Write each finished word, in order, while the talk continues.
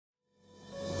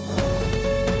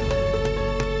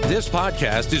This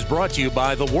podcast is brought to you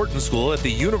by the Wharton School at the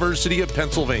University of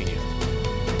Pennsylvania.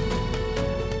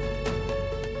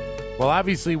 Well,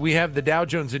 obviously, we have the Dow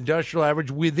Jones Industrial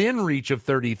Average within reach of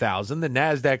 30,000, the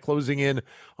NASDAQ closing in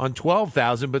on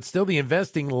 12,000, but still the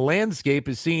investing landscape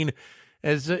is seen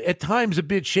as at times a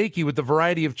bit shaky with the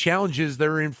variety of challenges that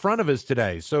are in front of us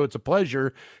today. So it's a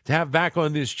pleasure to have back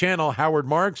on this channel Howard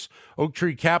Marks,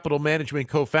 Oaktree Capital Management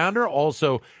co-founder,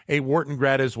 also a Wharton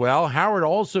grad as well. Howard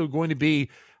also going to be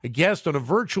a guest on a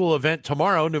virtual event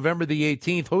tomorrow, November the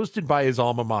 18th, hosted by his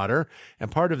alma mater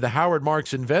and part of the Howard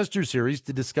Marks Investor Series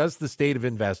to discuss the state of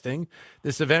investing.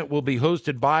 This event will be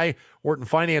hosted by Wharton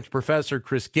Finance Professor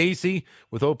Chris Casey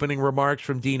with opening remarks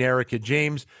from Dean Erica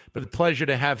James. But a pleasure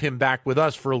to have him back with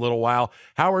us for a little while.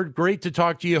 Howard, great to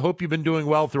talk to you. Hope you've been doing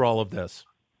well through all of this.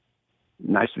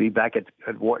 Nice to be back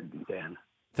at Wharton, Dan.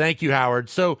 Thank you, Howard.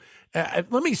 So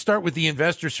let me start with the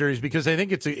Investor Series because I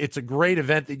think it's a great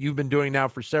event that you've been doing now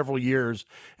for several years,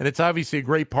 and it's obviously a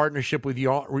great partnership with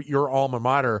your alma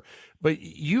mater. But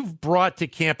you've brought to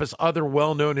campus other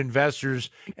well-known investors,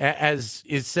 as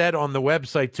is said on the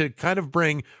website, to kind of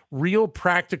bring real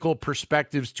practical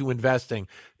perspectives to investing.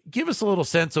 Give us a little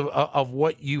sense of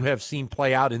what you have seen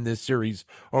play out in this series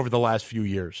over the last few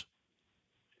years.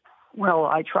 Well,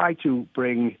 I try to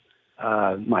bring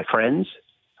my friends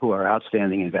who are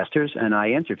outstanding investors, and I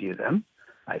interview them.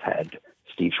 I've had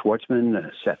Steve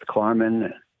Schwartzman, Seth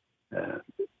Klarman,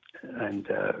 and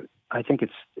I think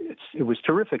it was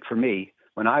terrific for me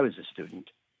when I was a student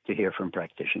to hear from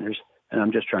practitioners, and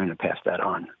I'm just trying to pass that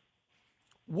on.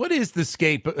 What is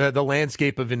the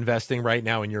landscape of investing right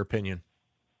now, in your opinion?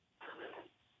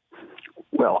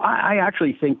 Well, I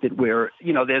actually think that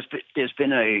there's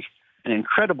been an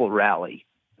incredible rally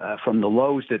from the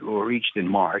lows that were reached in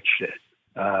March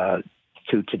to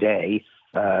today.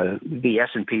 The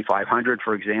S&P 500,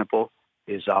 for example,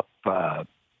 is up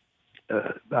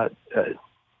about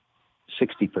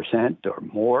 60% or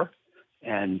more,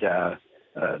 and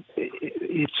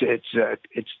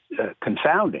it's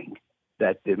confounding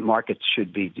that the markets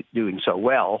should be doing so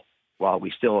well while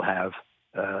we still have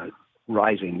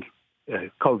rising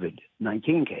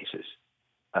COVID-19 cases.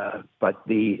 But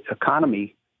the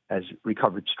economy has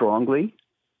recovered strongly,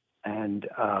 and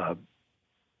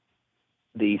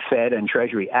the Fed and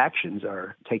Treasury actions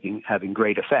are having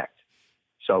great effect.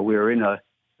 So we're in a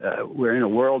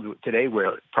world today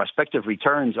where prospective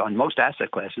returns on most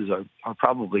asset classes are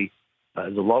probably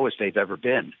the lowest they've ever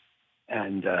been,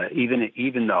 and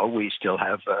even though we still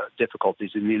have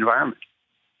difficulties in the environment.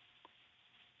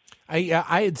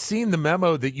 I had seen the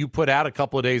memo that you put out a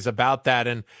couple of days about that,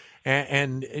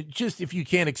 and just if you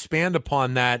can expand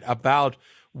upon that about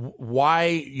why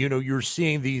you're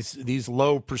seeing these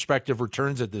low prospective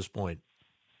returns at this point.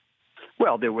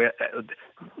 Well, there were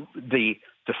the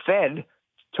Fed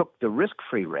took the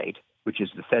risk-free rate, which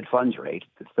is the Fed funds rate,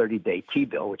 the 30-day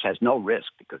T-bill, which has no risk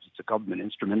because it's a government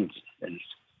instrument and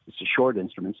it's a short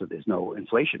instrument, so there's no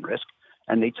inflation risk,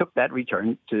 and they took that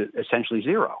return to essentially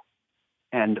zero,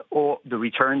 and all the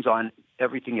returns on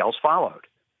everything else followed.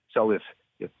 So if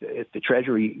the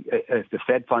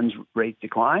Fed funds rate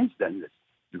declines, then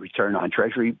the return on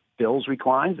Treasury bills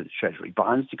declines, the Treasury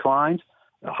bonds declines,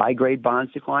 the high-grade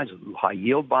bonds declines,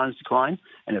 high-yield bonds decline,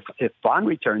 and if bond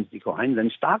returns decline,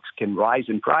 then stocks can rise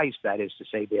in price. That is to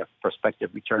say, their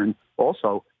prospective return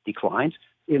also declines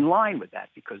in line with that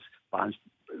because bonds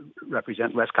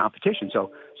represent less competition.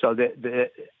 So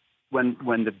when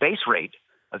the base rate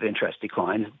of interest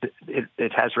declines,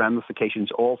 it has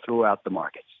ramifications all throughout the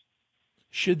markets.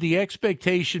 Should the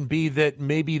expectation be that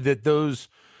maybe those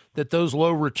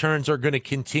low returns are going to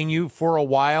continue for a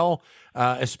while,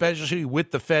 especially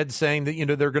with the Fed saying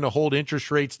that they're going to hold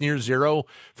interest rates near zero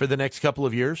for the next couple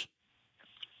of years?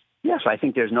 Yes, I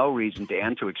think there's no reason,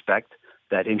 Dan, to expect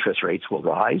that interest rates will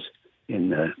rise.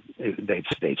 They've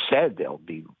said they'll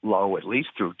be low at least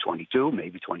through 22,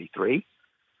 maybe 23,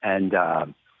 and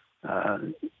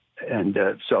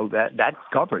so that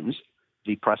governs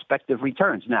the prospective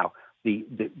returns. Now,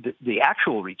 the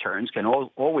actual returns can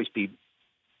always be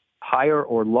higher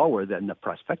or lower than the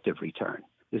prospective return.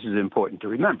 This is important to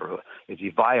remember. If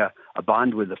you buy a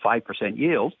bond with a 5%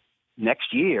 yield,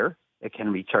 next year it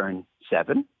can return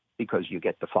 7 because you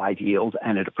get the 5 yield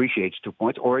and it appreciates 2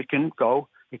 points, or it can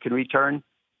return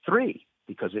 3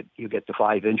 because you get the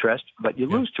 5 interest, but you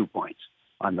lose 2 points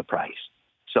on the price.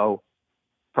 So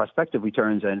prospective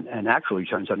returns and actual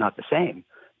returns are not the same.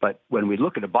 But when we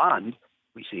look at a bond,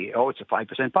 we see, it's a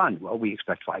 5% bond. Well, we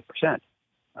expect 5%.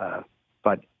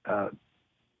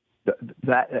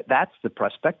 That's the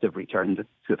prospective return.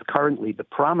 Currently, the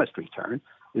promised return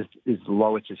is the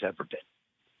lowest it's ever been.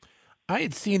 I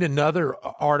had seen another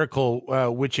article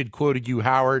which had quoted you,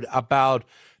 Howard, about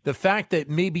the fact that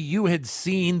maybe you had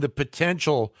seen the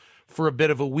potential for a bit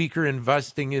of a weaker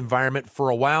investing environment for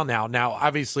a while now. Now,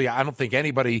 obviously, I don't think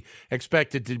anybody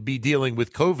expected to be dealing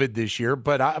with COVID this year,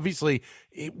 but obviously,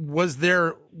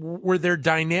 were there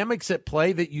dynamics at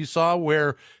play that you saw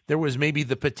where there was maybe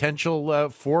the potential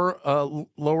for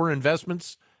lower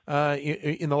investments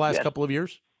in the last Yes. couple of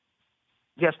years?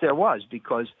 Yes, there was,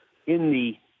 because in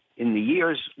the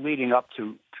years leading up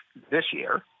to this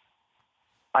year,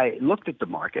 I looked at the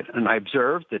market and I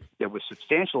observed that there was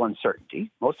substantial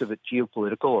uncertainty, most of it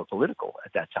geopolitical or political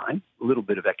at that time, a little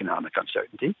bit of economic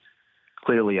uncertainty.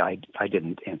 Clearly, I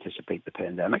didn't anticipate the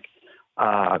pandemic.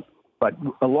 But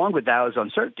along with those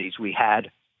uncertainties, we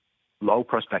had low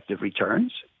prospective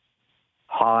returns,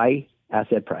 high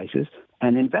asset prices,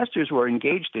 and investors were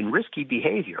engaged in risky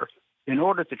behavior in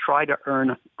order to try to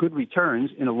earn good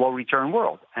returns in a low return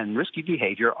world. And risky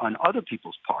behavior on other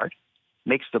people's part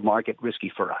makes the market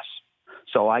risky for us.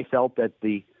 So I felt that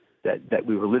that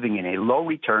we were living in a low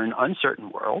return, uncertain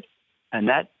world, and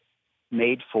that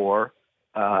made for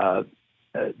the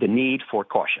need for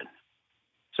caution.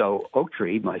 So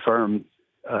Oaktree, my firm,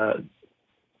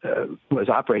 was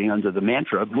operating under the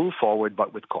mantra: move forward,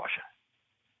 but with caution.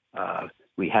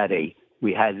 We had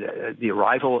the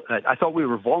arrival. I thought we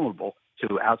were vulnerable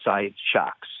to outside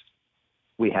shocks.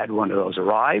 We had one of those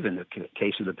arrive in the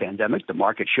case of the pandemic. The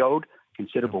market showed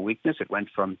considerable weakness. It went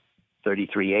from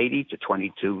 33.80 to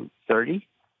 22.30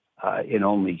 in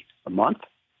only a month,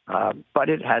 but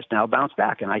it has now bounced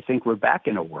back. And I think we're back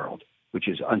in a world which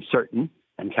is uncertain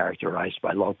and characterized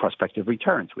by low prospective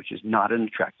returns, which is not an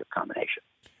attractive combination.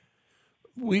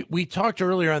 We talked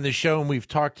earlier on the show, and we've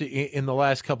talked in the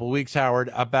last couple of weeks, Howard,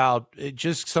 about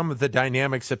just some of the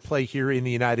dynamics at play here in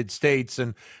the United States,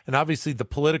 and obviously the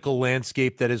political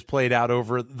landscape that has played out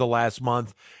over the last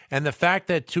month, and the fact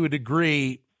that to a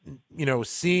degree,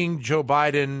 seeing Joe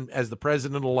Biden as the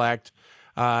president-elect,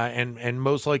 and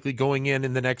most likely going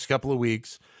in the next couple of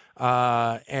weeks,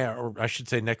 or I should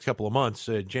say next couple of months,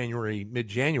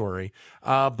 mid-January,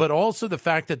 but also the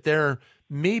fact that there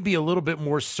maybe a little bit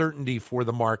more certainty for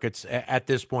the markets at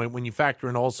this point. When you factor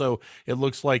in also, it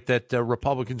looks like that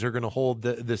Republicans are going to hold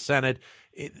the Senate.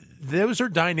 Those are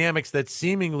dynamics that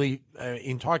seemingly,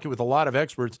 in talking with a lot of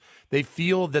experts, they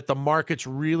feel that the markets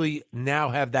really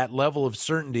now have that level of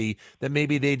certainty that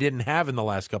maybe they didn't have in the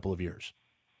last couple of years.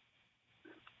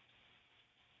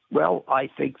 Well, I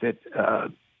think that,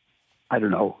 I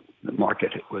don't know, the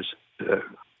market was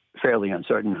fairly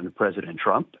uncertain under President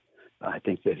Trump. I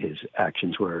think that his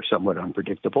actions were somewhat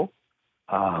unpredictable,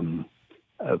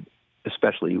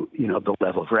 especially, the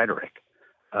level of rhetoric.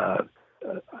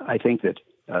 I think that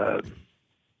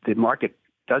the market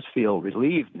does feel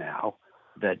relieved now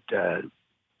that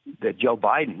Joe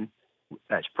Biden,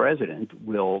 as president,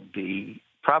 will be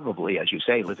probably, as you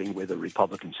say, living with a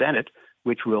Republican Senate,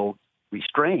 which will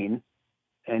restrain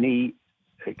any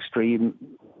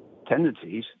extreme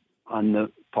tendencies on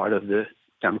the part of the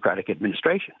Democratic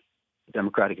administration. The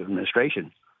Democratic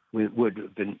administration would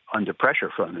have been under pressure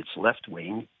from its left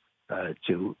wing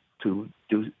to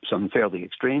do some fairly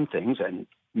extreme things and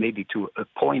maybe to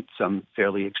appoint some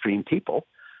fairly extreme people.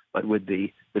 But with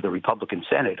the Republican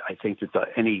Senate, I think that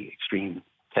any extreme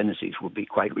tendencies will be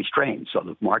quite restrained. So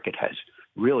the market has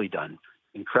really done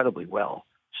incredibly well.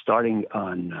 Starting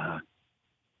on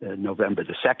November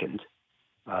the 2nd,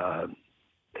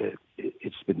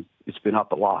 it's been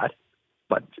up a lot.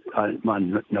 But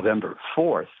on November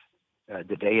 4th,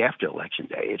 the day after Election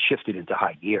Day, it shifted into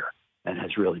high gear and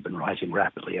has really been rising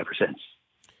rapidly ever since.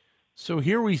 So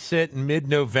here we sit in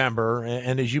mid-November,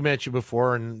 and as you mentioned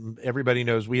before, and everybody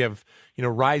knows, we have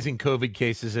rising COVID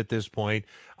cases at this point.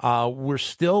 We're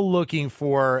still looking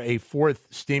for a fourth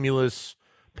stimulus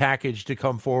package to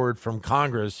come forward from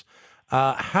Congress.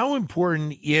 How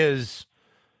important is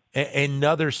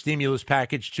another stimulus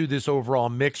package to this overall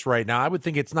mix right now? I would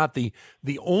think it's not the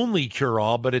only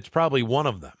cure-all, but it's probably one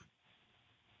of them.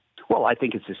 Well, I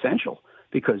think it's essential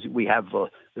because we have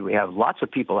lots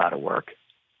of people out of work,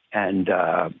 and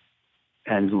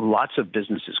lots of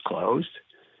businesses closed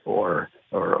or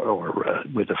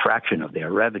with a fraction of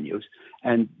their revenues,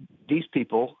 and these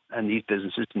people and these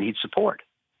businesses need support.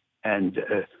 And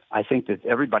I think that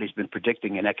everybody's been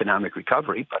predicting an economic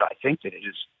recovery, but I think that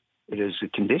it is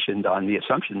conditioned on the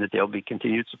assumption that there'll be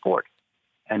continued support.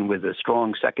 And with a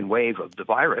strong second wave of the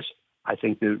virus, I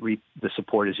think the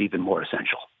support is even more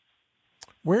essential.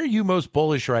 Where are you most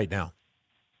bullish right now?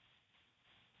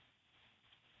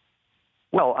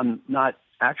 Well, I'm not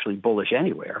actually bullish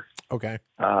anywhere. Okay.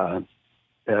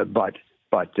 But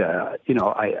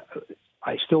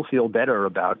I still feel better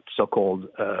about so-called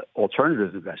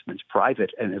alternative investments,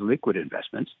 private and illiquid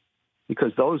investments,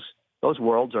 because those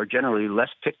worlds are generally less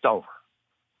picked over.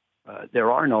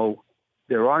 There are no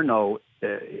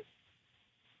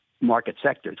market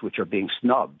sectors which are being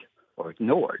snubbed or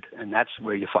ignored, and that's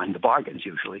where you find the bargains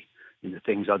usually in the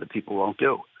things other people won't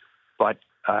do. But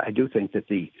I do think that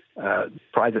the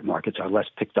private markets are less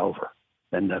picked over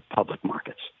than the public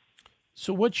markets.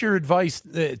 So what's your advice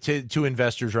to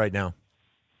investors right now?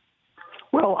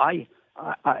 Well,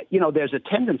 there's a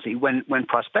tendency when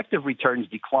prospective returns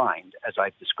declined, as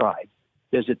I've described,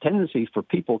 there's a tendency for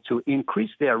people to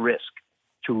increase their risk,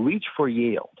 to reach for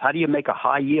yield. How do you make a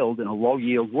high yield in a low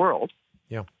yield world?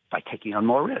 Yeah. By taking on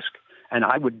more risk. And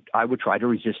I would try to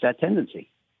resist that tendency,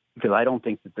 because I don't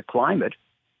think that the climate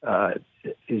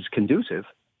is conducive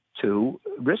to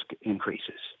risk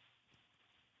increases.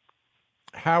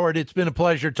 Howard, it's been a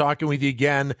pleasure talking with you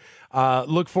again.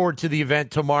 Look forward to the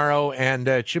event tomorrow, and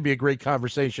it should be a great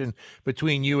conversation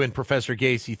between you and Professor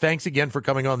Gacy. Thanks again for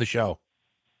coming on the show.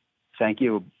 Thank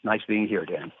you. Nice being here,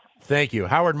 Dan. Thank you.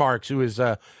 Howard Marks, who is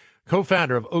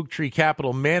co-founder of Oak Tree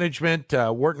Capital Management,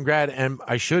 Wharton grad. And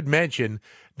I should mention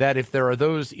that if there are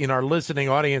those in our listening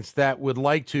audience that would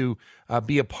like to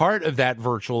be a part of that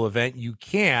virtual event, you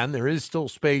can. There is still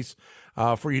space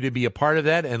for you to be a part of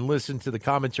that and listen to the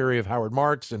commentary of Howard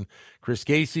Marks and Chris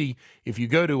Gacy. If you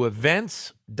go to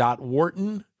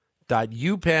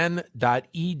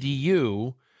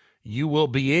events.wharton.upenn.edu, you will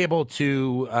be able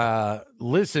to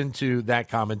listen to that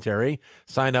commentary,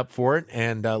 sign up for it,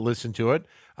 and listen to it.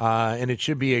 And it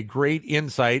should be a great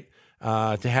insight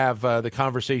to have the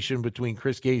conversation between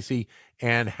Chris Gacy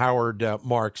and Howard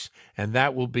Marks. And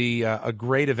that will be a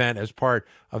great event as part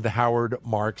of the Howard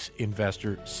Marks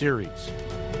Investor Series.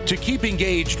 To keep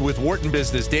engaged with Wharton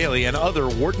Business Daily and other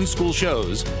Wharton School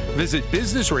shows, visit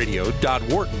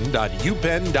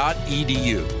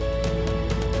businessradio.wharton.upenn.edu.